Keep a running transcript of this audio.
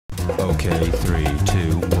Okay, 3,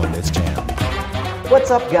 2, 1, let's jam. What's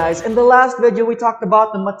up, guys? In the last video, we talked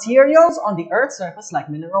about the materials on the Earth's surface like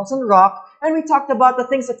minerals and rock, and we talked about the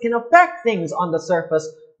things that can affect things on the surface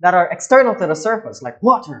that are external to the surface like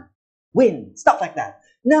water, wind, stuff like that.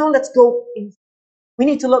 Now let's go in. We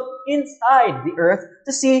need to look inside the Earth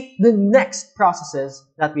to see the next processes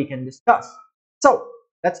that we can discuss. So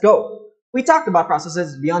let's go. We talked about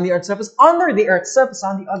processes beyond the Earth's surface. Under the Earth's surface,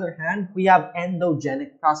 on the other hand, we have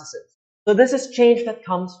endogenic processes. So this is change that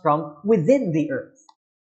comes from within the Earth.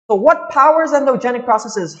 So what powers endogenic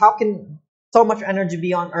processes? How can so much energy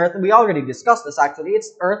be on Earth? We already discussed this actually.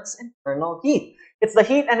 It's Earth's internal heat. It's the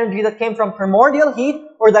heat energy that came from primordial heat,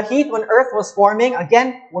 or the heat when Earth was forming.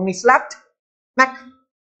 Again, when we slapped,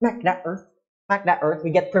 smack that Earth, we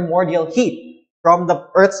get primordial heat from the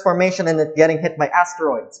Earth's formation and it getting hit by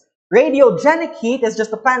asteroids. Radiogenic heat is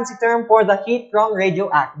just a fancy term for the heat from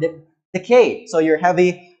radioactive decay. So your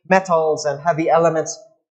heavy metals and heavy elements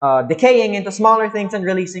decaying into smaller things and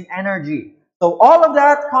releasing energy. So all of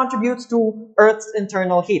that contributes to Earth's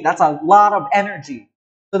internal heat. That's a lot of energy.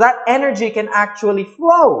 So that energy can actually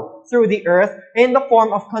flow through the Earth in the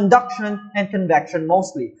form of conduction and convection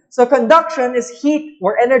mostly. So conduction is heat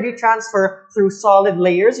or energy transfer through solid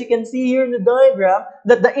layers. You can see here in the diagram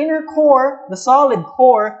that the inner core, the solid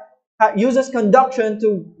core, uses conduction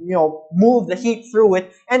to move the heat through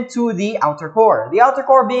it, and to the outer core. The outer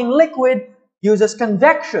core, being liquid, uses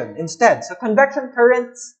convection instead. So convection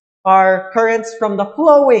currents are currents from the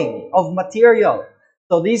flowing of material.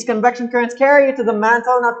 So these convection currents carry it to the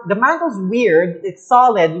mantle. Now, the mantle's weird. It's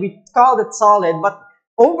solid. We called it solid, but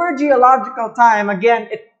over geological time, again,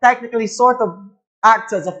 it technically sort of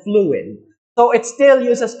acts as a fluid. So it still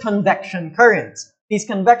uses convection currents. These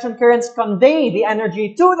convection currents convey the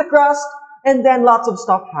energy to the crust, and then lots of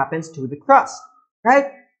stuff happens to the crust. Right?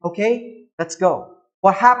 Okay, let's go.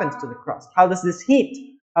 What happens to the crust? How does this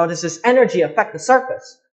heat, how does this energy affect the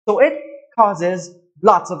surface? So it causes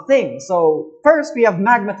lots of things. So first we have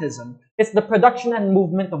magmatism. It's the production and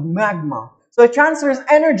movement of magma. So it transfers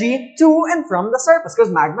energy to and from the surface because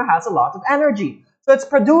magma has a lot of energy. So it's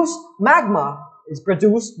produced, magma is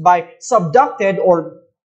produced by subducted or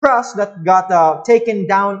crust that got taken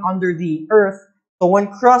down under the earth. So when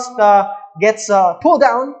crust gets pulled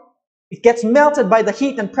down, it gets melted by the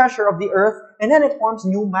heat and pressure of the earth, and then it forms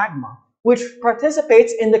new magma, which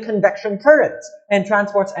participates in the convection currents and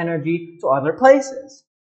transports energy to other places.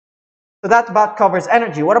 So that about covers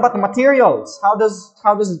energy. What about the materials? How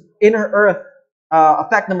does inner earth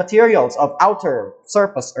affect the materials of outer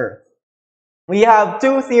surface earth? We have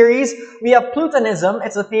two theories. We have Plutonism.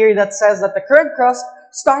 It's a theory that says that the current crust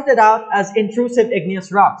started out as intrusive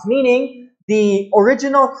igneous rocks, meaning the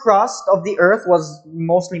original crust of the earth was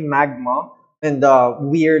mostly magma and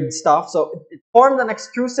weird stuff. So it formed an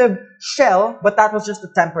extrusive shell, but that was just a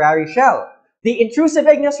temporary shell. The intrusive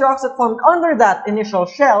igneous rocks that formed under that initial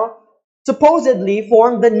shell supposedly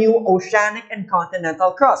formed the new oceanic and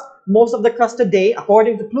continental crust. Most of the crust today,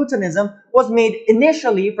 according to Plutonism, was made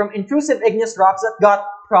initially from intrusive igneous rocks that got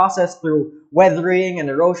processed through weathering and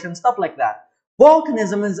erosion, stuff like that.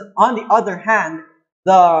 Volcanism is, on the other hand,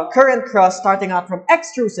 the current crust starting out from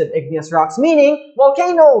extrusive igneous rocks, meaning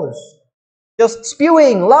volcanoes. Just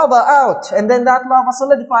spewing lava out, and then that lava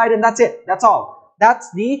solidified, and that's it. That's all.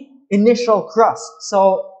 That's the initial crust.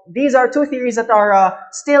 So these are two theories that are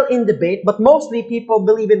still in debate, but mostly people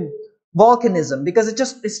believe in volcanism because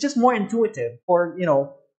it's just more intuitive for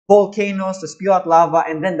volcanoes to spew out lava,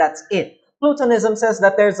 and then that's it. Plutonism says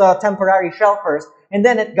that there's a temporary shell first, and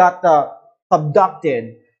then it got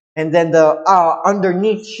subducted, and then the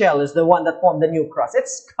underneath shell is the one that formed the new crust.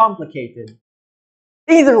 It's complicated.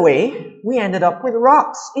 Either way, we ended up with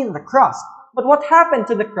rocks in the crust. But what happened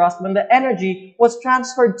to the crust when the energy was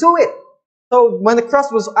transferred to it? So when the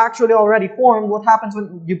crust was actually already formed, what happens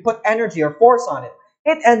when you put energy or force on it?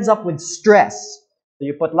 It ends up with stress. So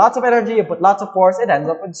you put lots of energy, you put lots of force, it ends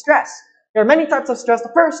up with stress. There are many types of stress.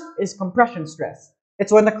 The first is compression stress.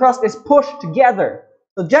 It's when the crust is pushed together.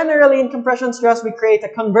 So generally in compression stress, we create a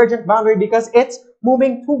convergent boundary because it's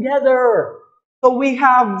moving together. So we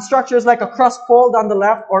have structures like a crust fold on the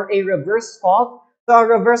left or a reverse fault. So a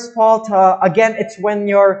reverse fault, again, it's when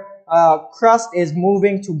your crust is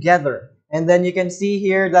moving together. And then you can see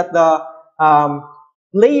here that the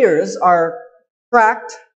layers are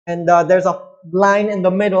cracked, and there's a line in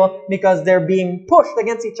the middle because they're being pushed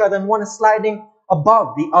against each other, and one is sliding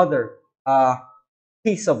above the other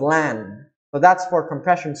piece of land. So that's for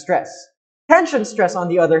compression stress. Tension stress, on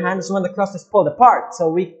the other hand, is when the crust is pulled apart. So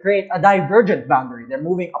we create a divergent boundary. They're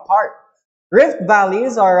moving apart. Rift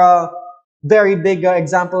valleys are very big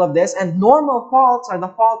example of this. And normal faults are the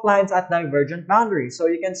fault lines at divergent boundaries. So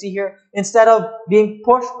you can see here, instead of being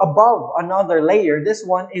pushed above another layer, this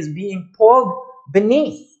one is being pulled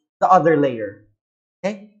beneath the other layer.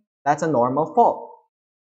 Okay, that's a normal fault.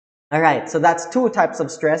 All right, so that's two types of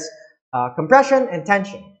stress, compression and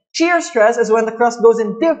tension. Shear stress is when the crust goes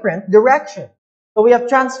in different directions. So we have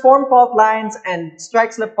transform fault lines and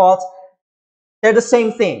strike-slip faults. They're the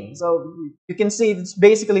same thing. So you can see it's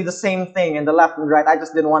basically the same thing in the left and right. I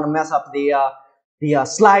just didn't want to mess up the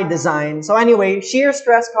slide design. So anyway, shear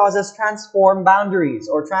stress causes transform boundaries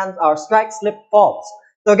or strike-slip faults.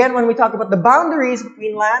 So again, when we talk about the boundaries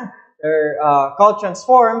between land, they're called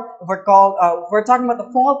transform. If we're talking about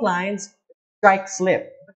the fault lines,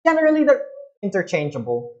 strike-slip. But generally, they're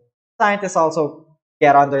interchangeable. Scientists also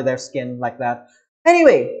get under their skin like that.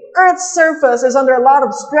 Anyway, Earth's surface is under a lot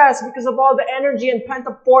of stress because of all the energy and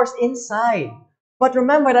pent-up force inside. But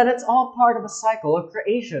remember that it's all part of a cycle of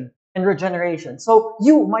creation and regeneration. So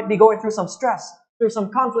you might be going through some stress, through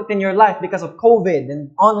some conflict in your life because of COVID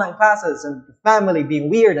and online classes and family being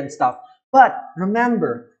weird and stuff. But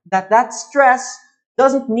remember that that stress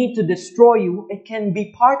doesn't need to destroy you. It can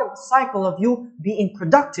be part of the cycle of you being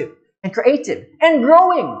productive and creative and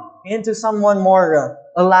growing into someone more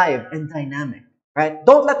alive and dynamic. Right?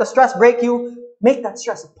 Don't let the stress break you. Make that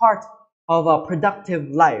stress a part of a productive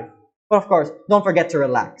life. But of course, don't forget to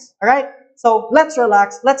relax. Alright? So let's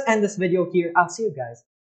relax. Let's end this video here. I'll see you guys.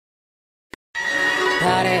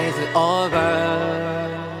 That is over.